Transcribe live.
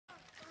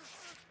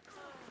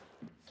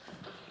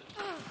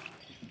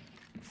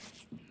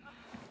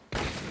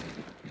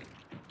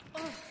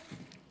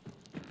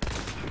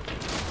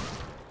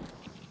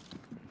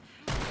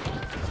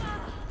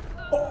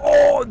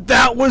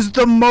That was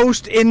the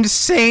most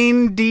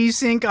insane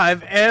desync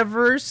I've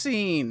ever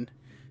seen.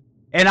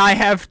 And I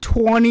have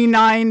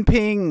 29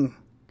 ping.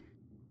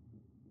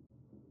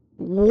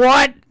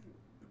 What?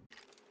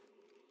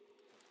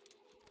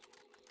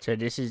 So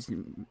this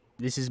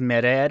is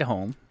meta at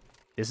home.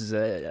 This is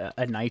a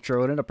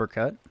nitro and an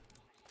uppercut.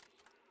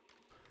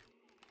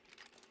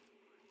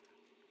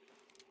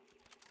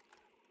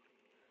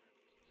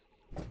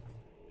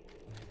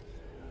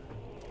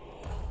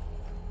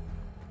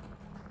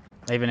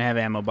 I even have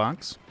ammo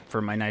box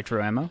for my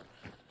nitro ammo.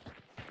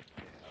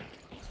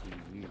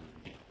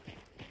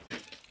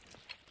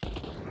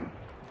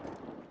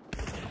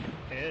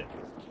 Hit.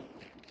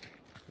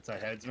 It's a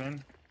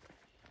headsman.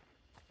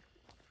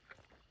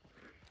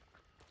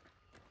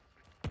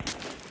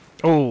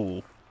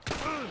 Oh.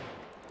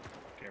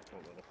 Careful,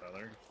 little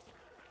feller.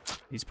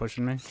 He's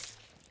pushing me.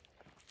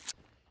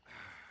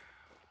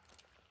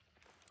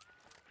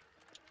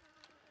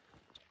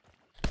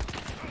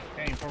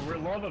 Hey, for the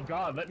love of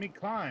God, let me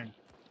climb.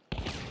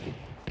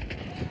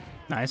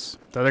 Nice.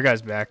 The other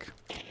guy's back.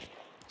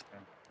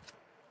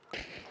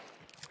 Okay.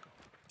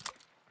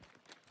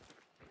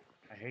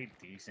 I hate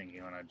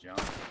desyncing when I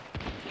jump.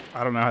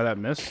 I don't know how that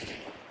missed.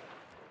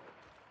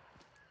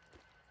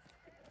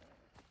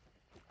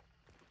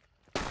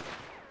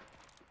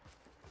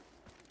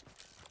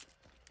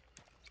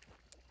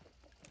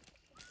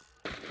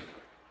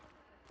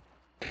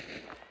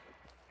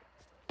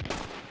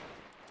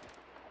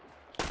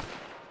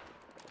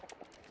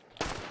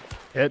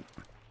 Hit.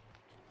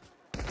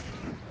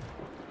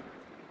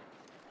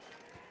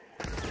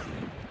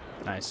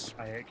 Nice.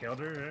 I hit killed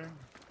her. Yeah.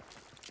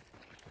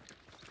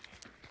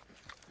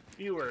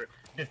 You were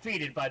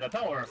defeated by the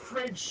power of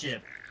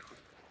friendship.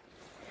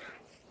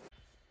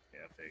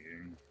 Yeah,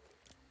 figuring.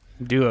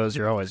 Duos,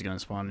 you're always gonna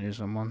spawn near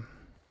someone.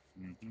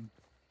 Mm-hmm.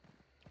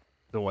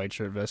 The white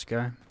shirt vest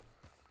guy.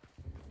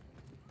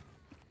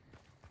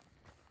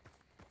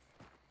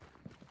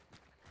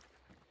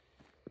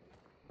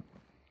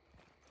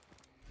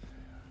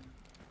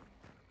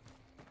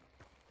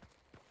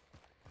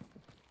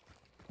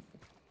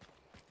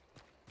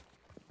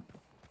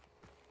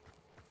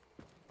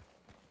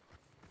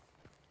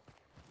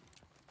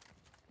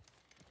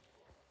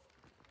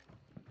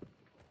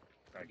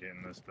 I get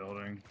in this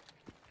building.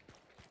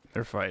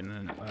 They're fighting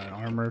in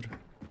armored.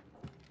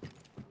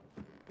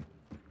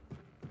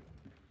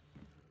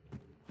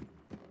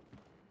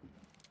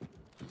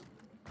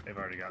 They've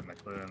already gotten the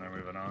clue and they're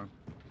moving on.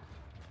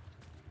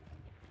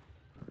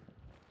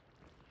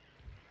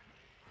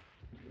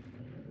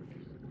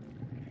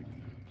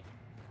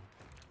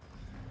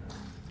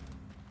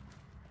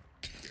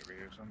 Get over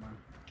here somewhere.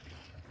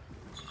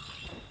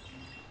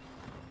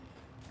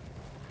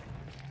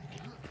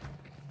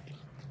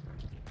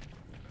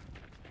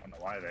 I don't know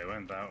why they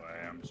went that way.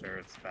 I'm sure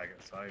it's back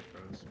at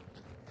Cypress.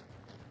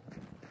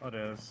 Oh, it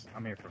is.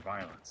 I'm here for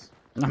violence.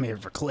 I'm here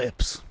for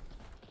clips.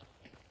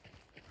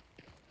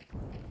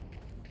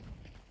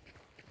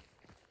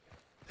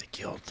 They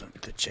killed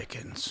the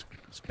chickens.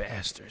 Those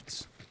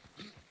bastards.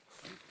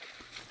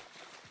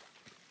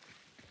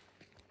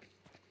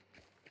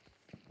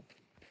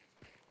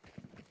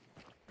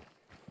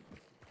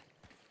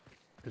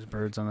 There's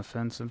birds on the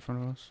fence in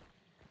front of us.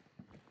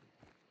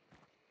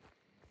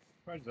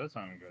 Where does that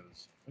sound good?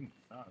 I did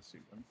not see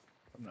them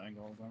from the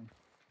angle of them.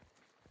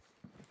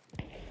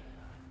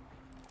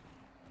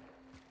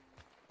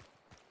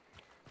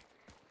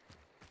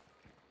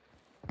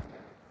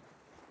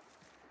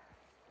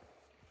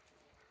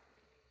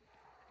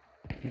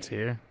 It's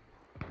here.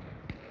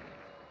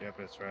 Yep,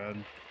 it's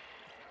red.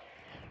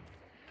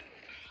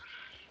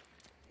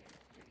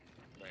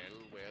 Well,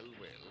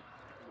 look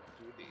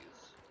who it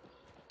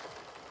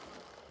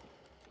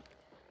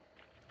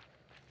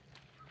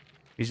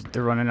is.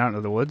 They're running out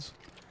into the woods.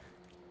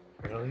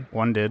 Really?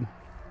 One did.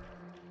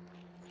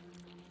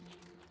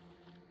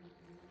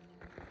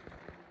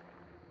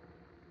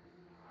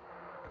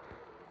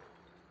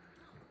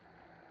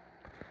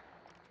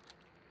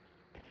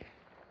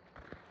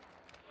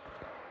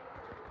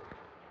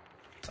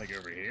 Like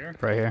over here?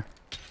 Right here.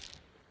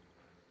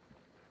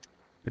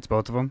 It's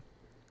both of them.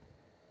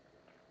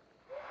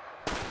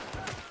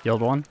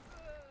 Killed one.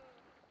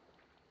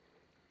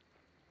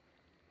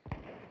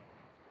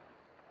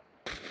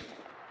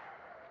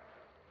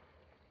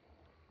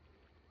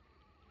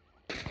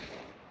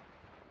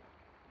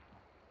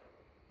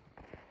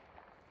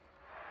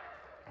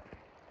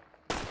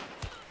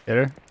 Hit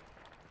her.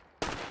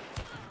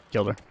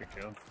 Killed her. Good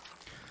kill.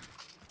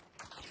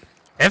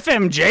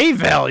 FMJ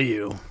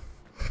value.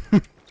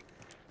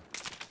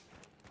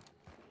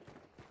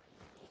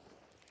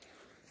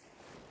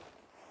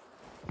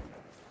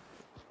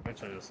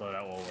 Eventually this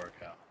loadout will work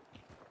out.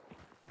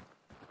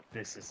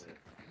 This is it.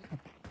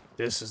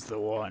 This is the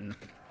one.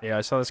 Yeah,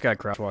 I saw this guy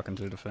crouch walking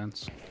through the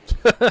fence.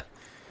 He's a gamer.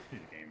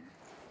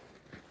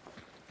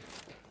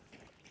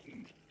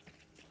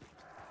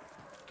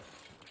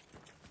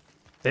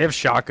 They have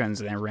shotguns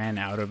and they ran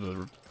out of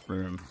the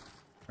room.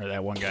 Or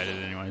that one guy did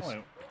anyways.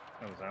 That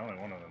was the only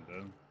one of them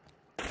did.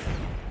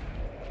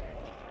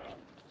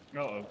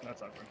 Uh-oh,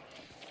 that's awkward.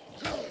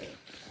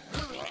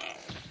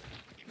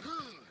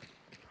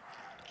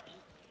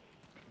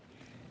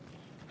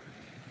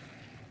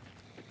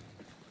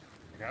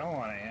 I don't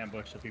want to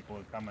ambush the people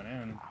who are coming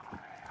in.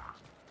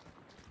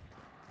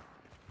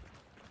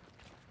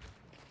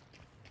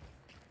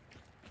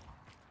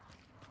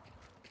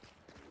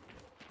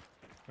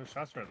 Those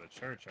shots were at the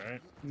church,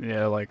 right?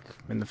 Yeah, like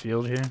in the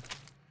field here.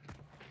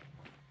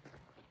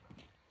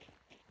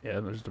 Yeah,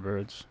 there's the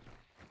birds.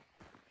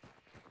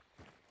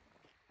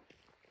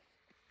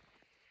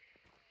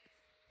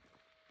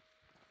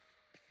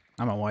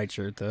 I'm a white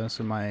shirt though,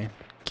 so my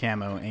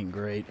camo ain't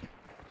great.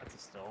 That's a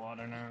still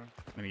water now.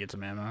 I'm gonna get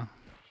some ammo.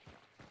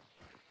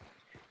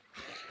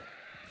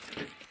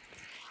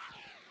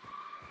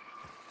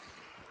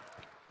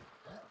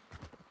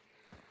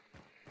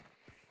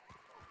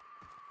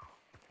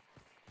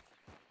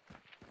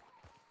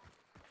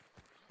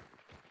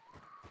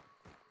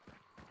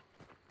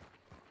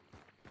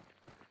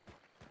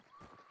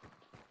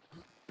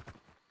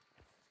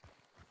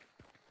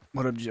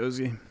 What up,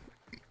 Josie?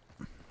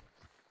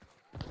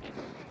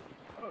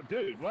 Oh,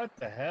 dude, what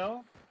the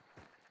hell?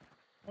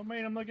 What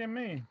made him look at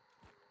me?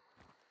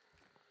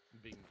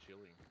 Being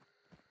chilly.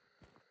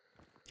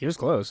 He was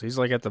close. He's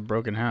like at the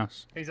broken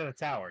house. He's at the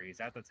tower. He's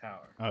at the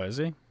tower. Oh, is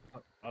he?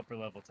 Upper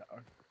level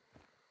tower.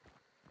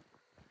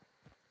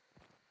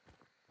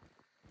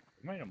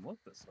 What made him look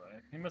this way?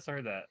 He must have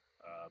heard that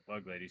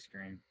bug lady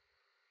scream.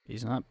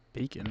 He's not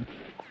peeking.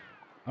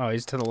 Oh,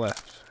 he's to the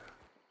left.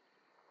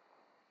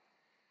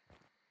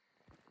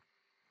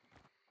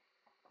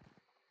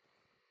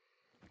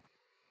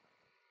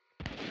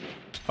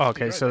 Oh,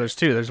 okay, so there's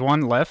two. There's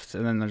one left,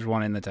 and then there's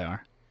one in the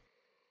tower.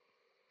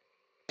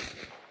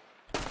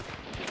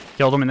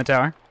 Killed him in the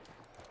tower.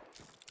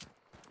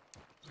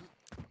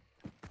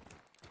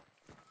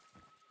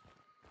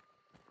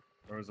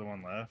 Where was the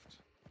one left?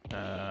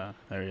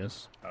 There he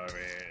is. Oh,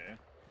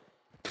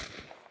 yeah.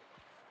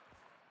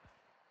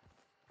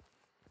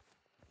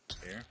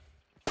 Here.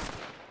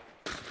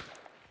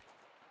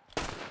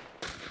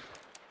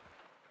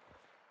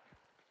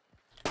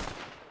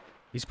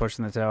 He's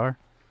pushing the tower.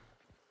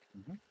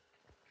 Mm-hmm.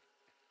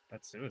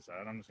 That's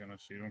suicide. I'm just gonna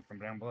shoot him from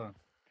down below.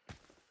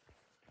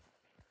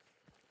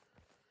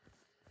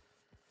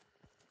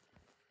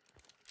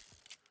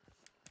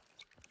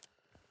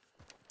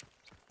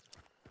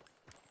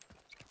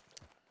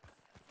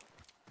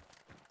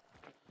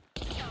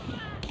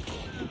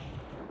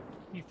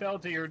 You fell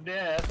to your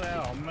death.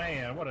 Oh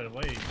man, what a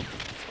waste.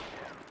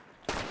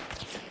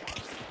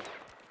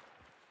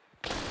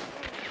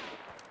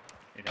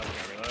 Need help me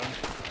reload?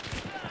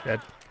 Dead.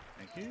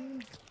 Thank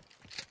you.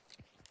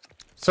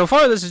 So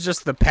far, this is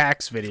just the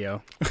PAX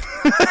video.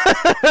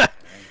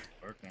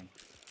 Working.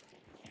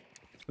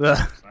 The,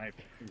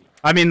 Snipe.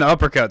 I mean the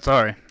uppercut,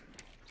 sorry.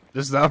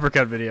 This is the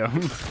uppercut video.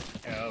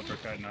 Yeah,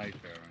 uppercut knife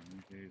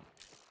throwing, dude.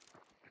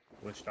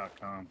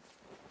 Wish.com.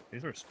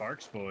 These were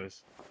Sparks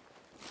boys.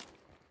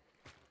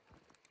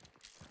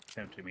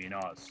 Tempting me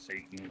not,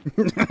 Satan.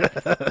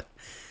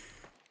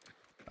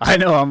 I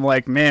know, I'm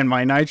like, man,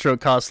 my nitro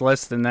costs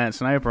less than that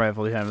sniper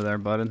rifle you have there,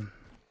 bud.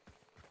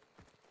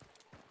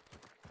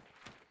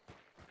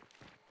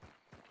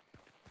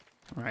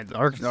 Alright,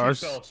 ours.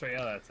 Fell straight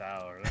out of that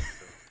tower.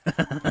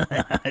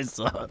 I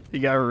saw it. He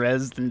got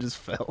rezzed and just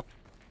fell.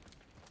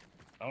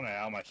 I don't know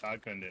how my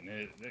shotgun didn't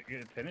hit.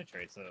 It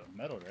penetrates the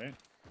metal, right?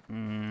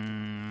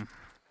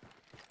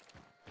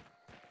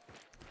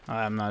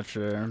 I'm not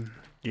sure.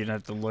 You'd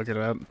have to look it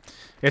up.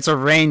 It's a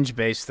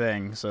range-based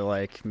thing, so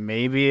like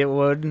maybe it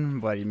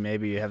would, but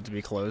maybe you have to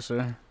be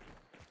closer.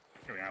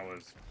 I mean, I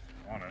was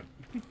on it.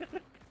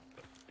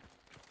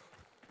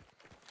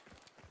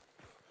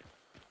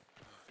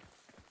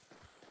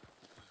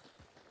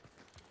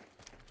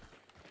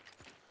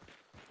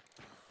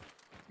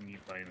 Me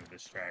playing a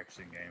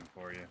distraction game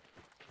for you.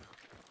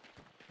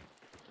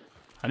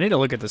 I need to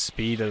look at the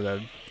speed of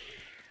the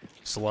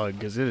slug,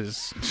 because it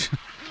is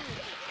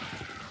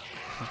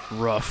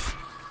rough.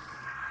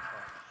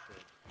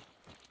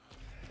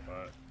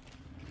 But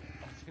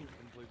I didn't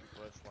complete the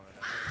quest line.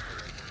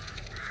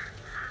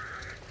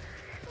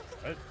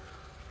 what?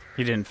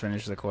 He didn't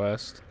finish the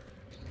quest.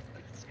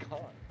 It's gone.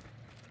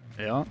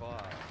 Yeah.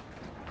 Fuck.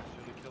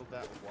 Should have killed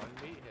that one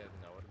meathead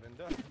and that would have been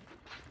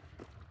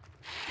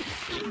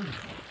done.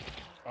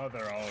 Oh,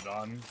 they're all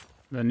done.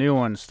 The new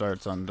one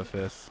starts on the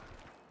 5th.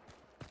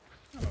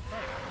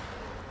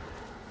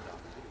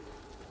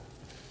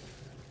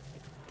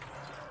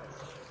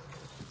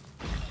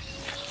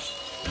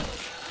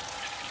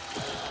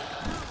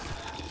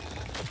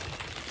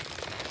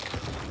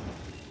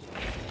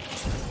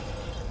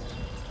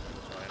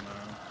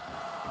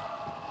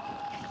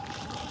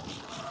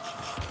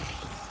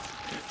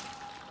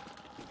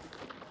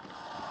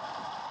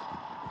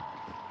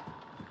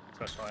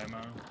 Special ammo.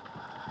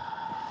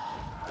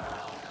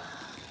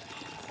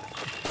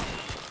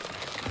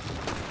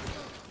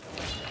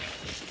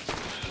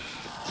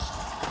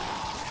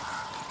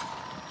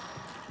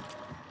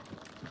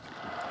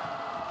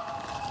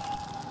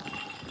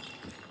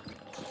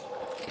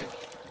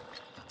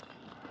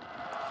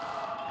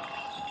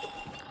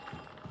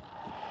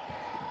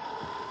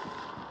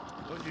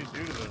 What'd you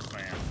do to this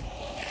man?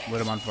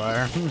 Lit him on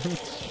fire.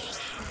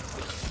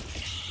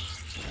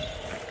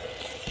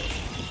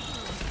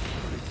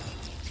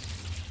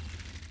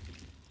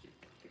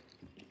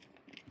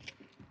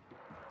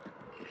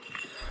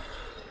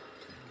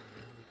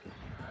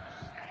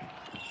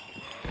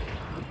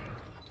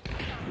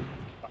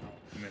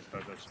 Missed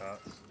both those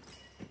shots.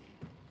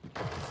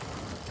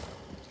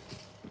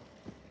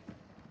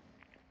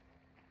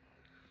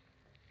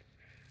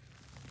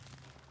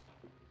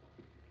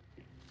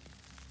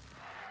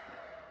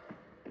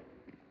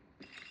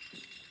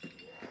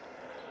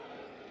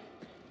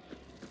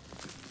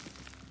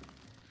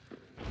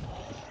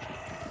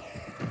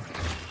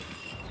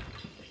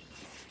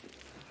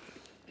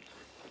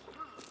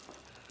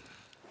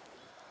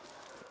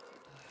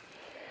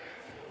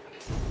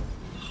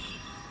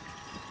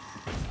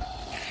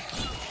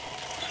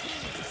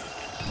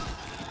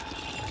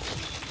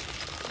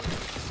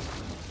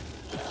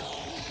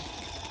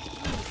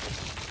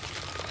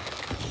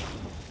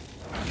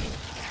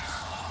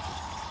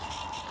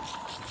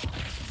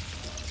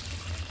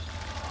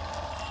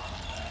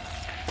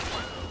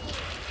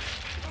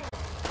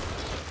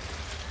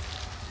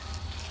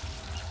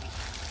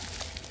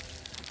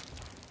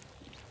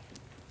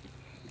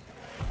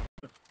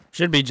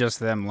 Should be just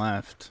them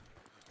left.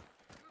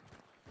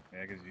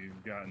 Yeah, because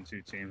you've gotten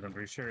 2 teams. I'm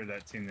pretty sure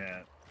that team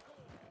that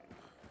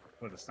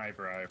with a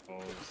sniper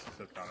rifle is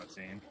hooked on a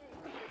team.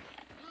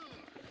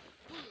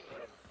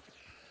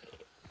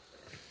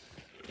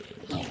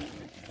 Where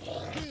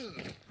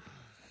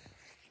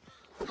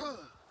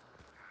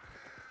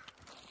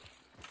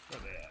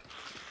they at?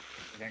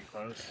 They're getting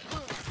close.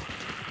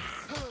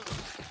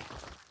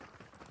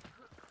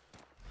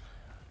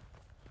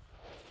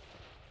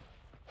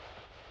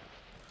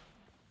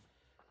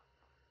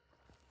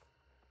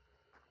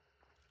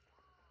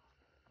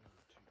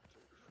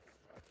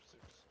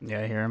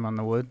 Yeah, I hear him on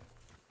the wood.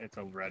 It's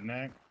a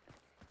redneck.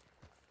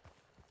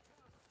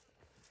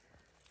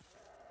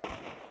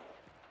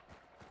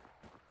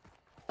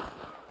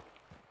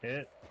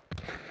 Hit.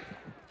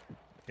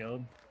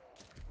 Killed.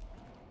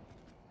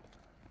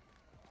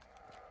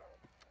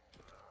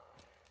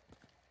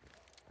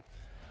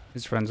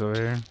 His friend's over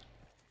here.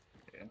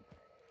 Yeah.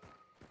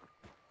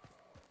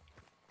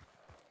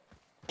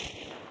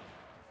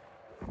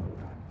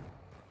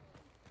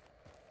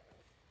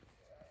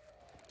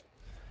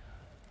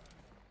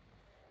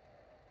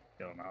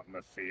 Kill him out in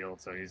the field,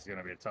 so he's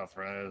gonna be a tough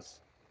res.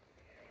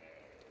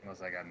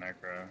 Unless I got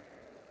necro.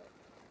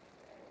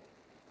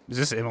 Is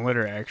this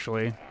Immolator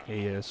actually?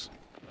 He is.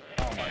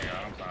 Oh my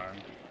god, I'm sorry.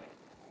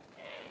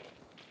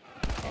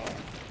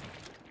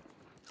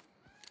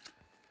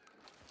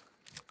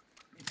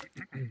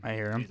 I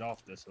hear him. He's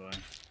off this way.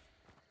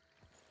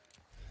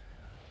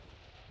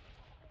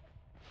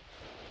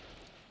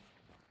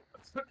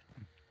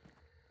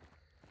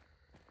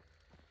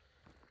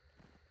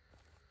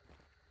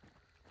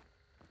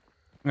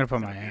 I'm gonna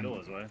put my Beetle ammo.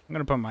 his way. I'm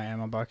gonna put my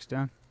ammo box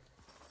down.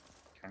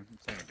 Okay, I'm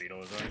saying a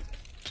beetle his way.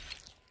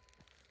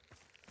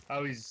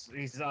 Oh, he's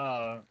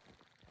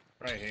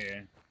right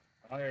here.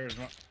 Oh, there's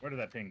one. Where did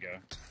that ping go?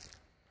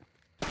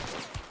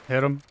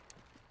 Hit him.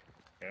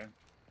 Okay.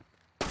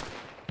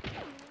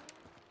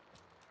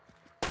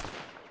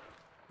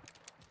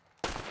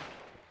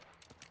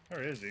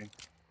 Where is he?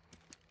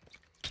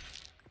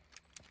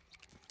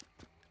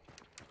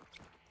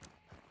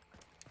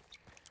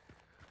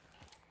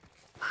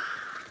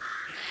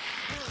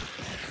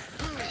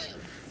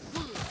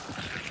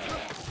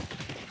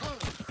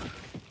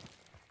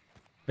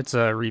 It's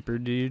a Reaper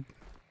dude.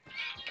 Yeah,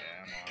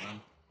 I'm on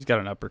him. He's got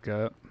an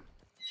uppercut.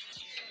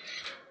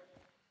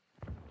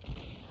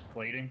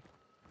 Plating.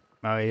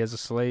 Oh, he has a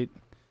slate.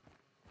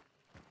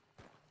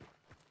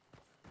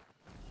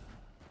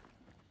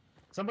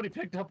 Somebody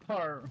picked up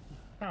our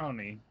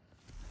bounty.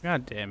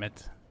 God damn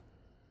it.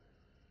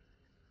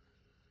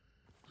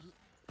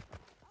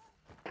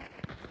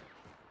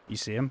 You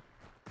see him?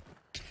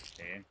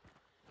 Yeah.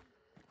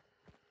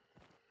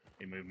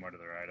 He moved more to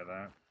the right of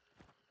that.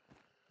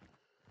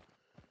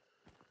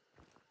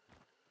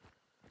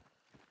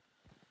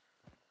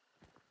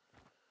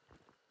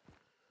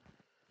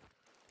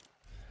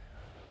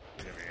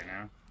 He's over here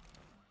now.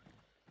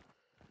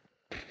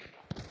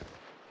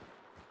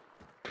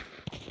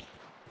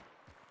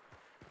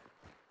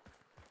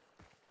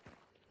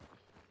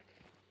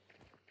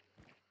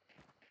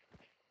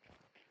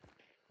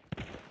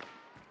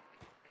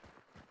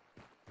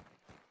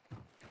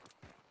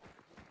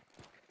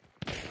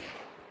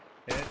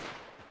 Hit.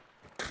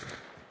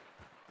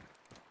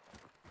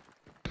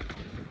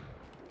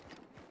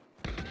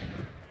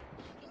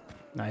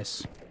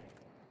 Nice.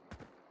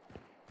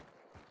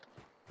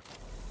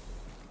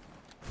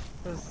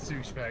 Those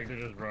douchebags are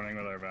just running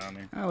with our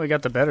bounty. Oh, we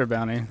got the better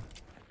bounty.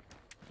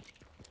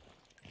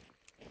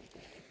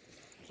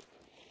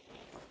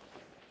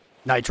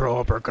 Nitro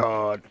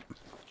Uppercut.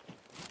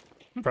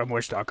 From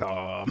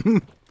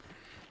Wish.com.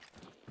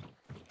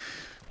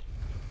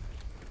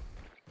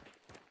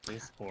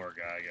 This poor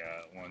guy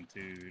got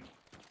 1-2'd.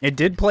 It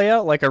did play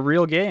out like a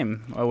real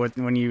game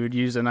when you would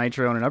use a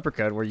nitro and an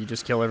uppercut, where you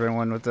just kill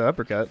everyone with the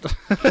uppercut.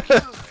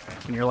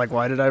 And you're like,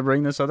 why did I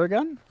bring this other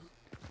gun?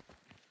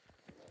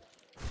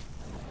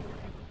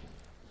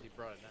 You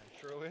brought a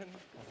nitro in?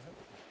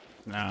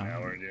 No. Yeah,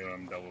 we're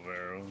doing double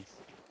barrels.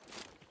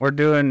 We're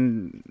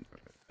doing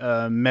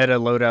meta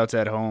loadouts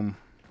at home.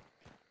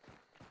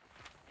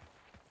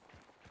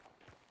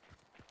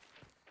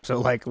 So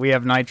like we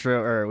have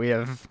nitro, or we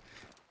have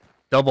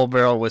double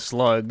barrel with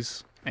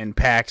slugs and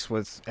packs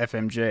with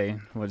FMJ.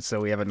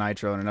 So we have a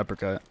nitro and an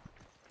uppercut.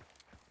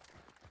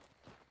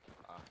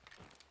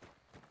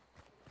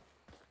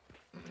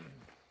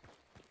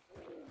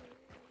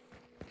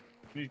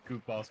 These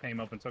goofballs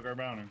came up and took our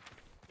bounty.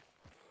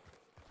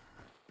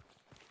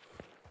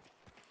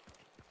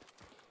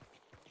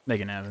 They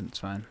can have it. It's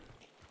fine.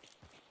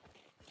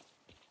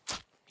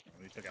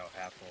 We took out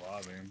half the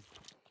lobby.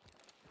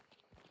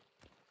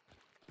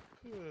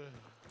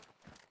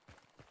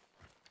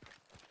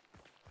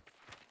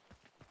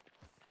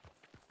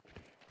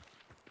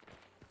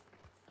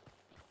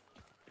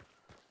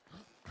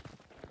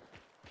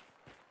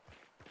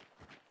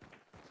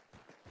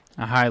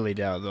 I highly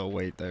doubt they'll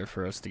wait there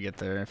for us to get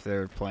there if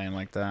they're playing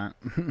like that.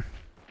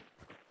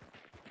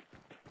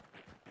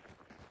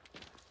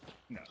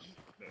 No.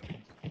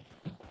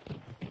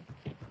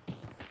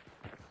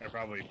 They're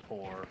probably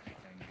poor.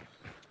 And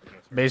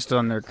just Based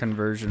on their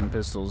conversion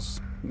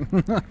pistols.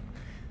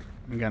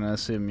 I'm gonna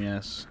assume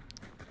yes.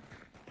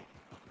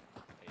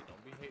 Hey,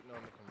 don't be hating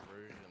on the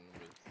conversion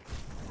with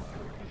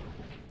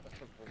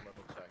full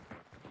metal check.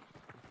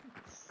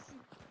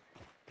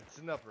 It's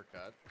an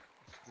uppercut.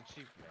 It's the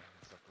cheap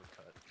man's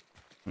uppercut.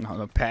 No,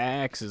 the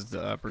packs is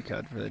the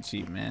uppercut for the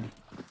cheap man.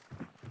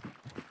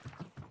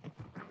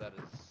 That is.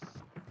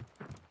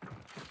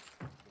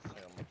 Let's see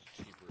how much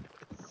cheaper it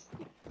is.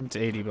 It's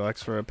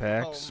 $80 for a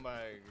packs. Oh my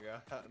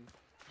god.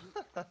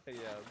 Yeah, it's the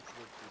cheap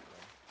one.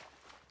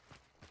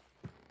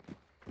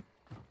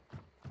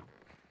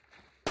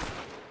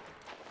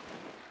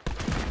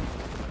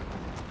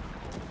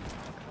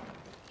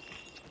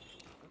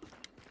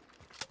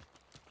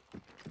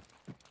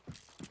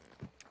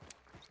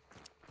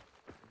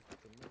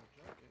 The middle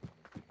jacket.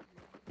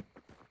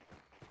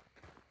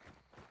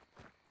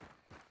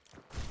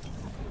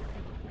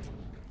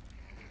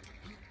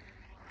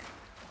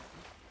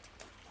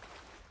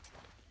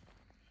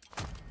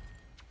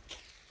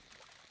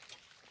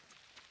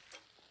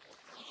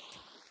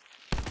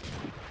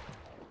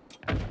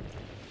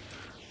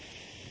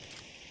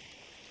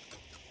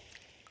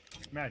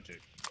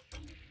 magic.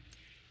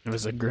 It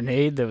was a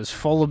grenade that was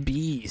full of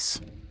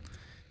bees.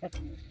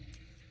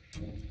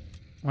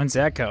 When's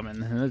that coming?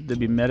 That'd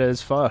be meta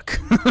as fuck.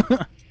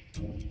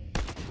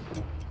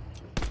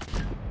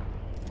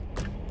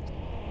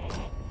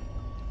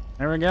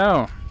 There we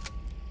go.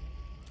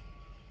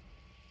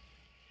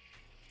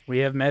 We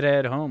have meta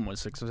at home was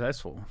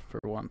successful for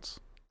once.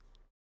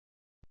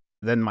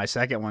 Then my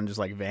second one just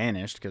like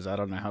vanished because I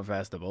don't know how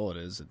fast the bullet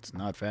is. It's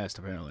not fast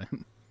apparently.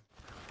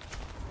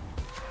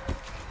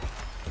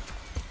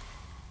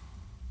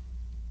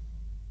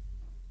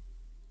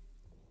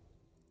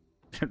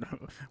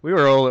 We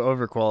were all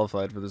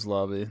overqualified for this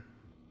lobby.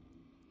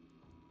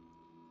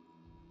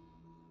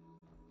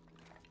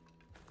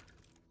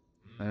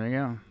 There we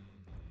go.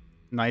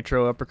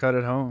 Nitro uppercut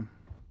at home.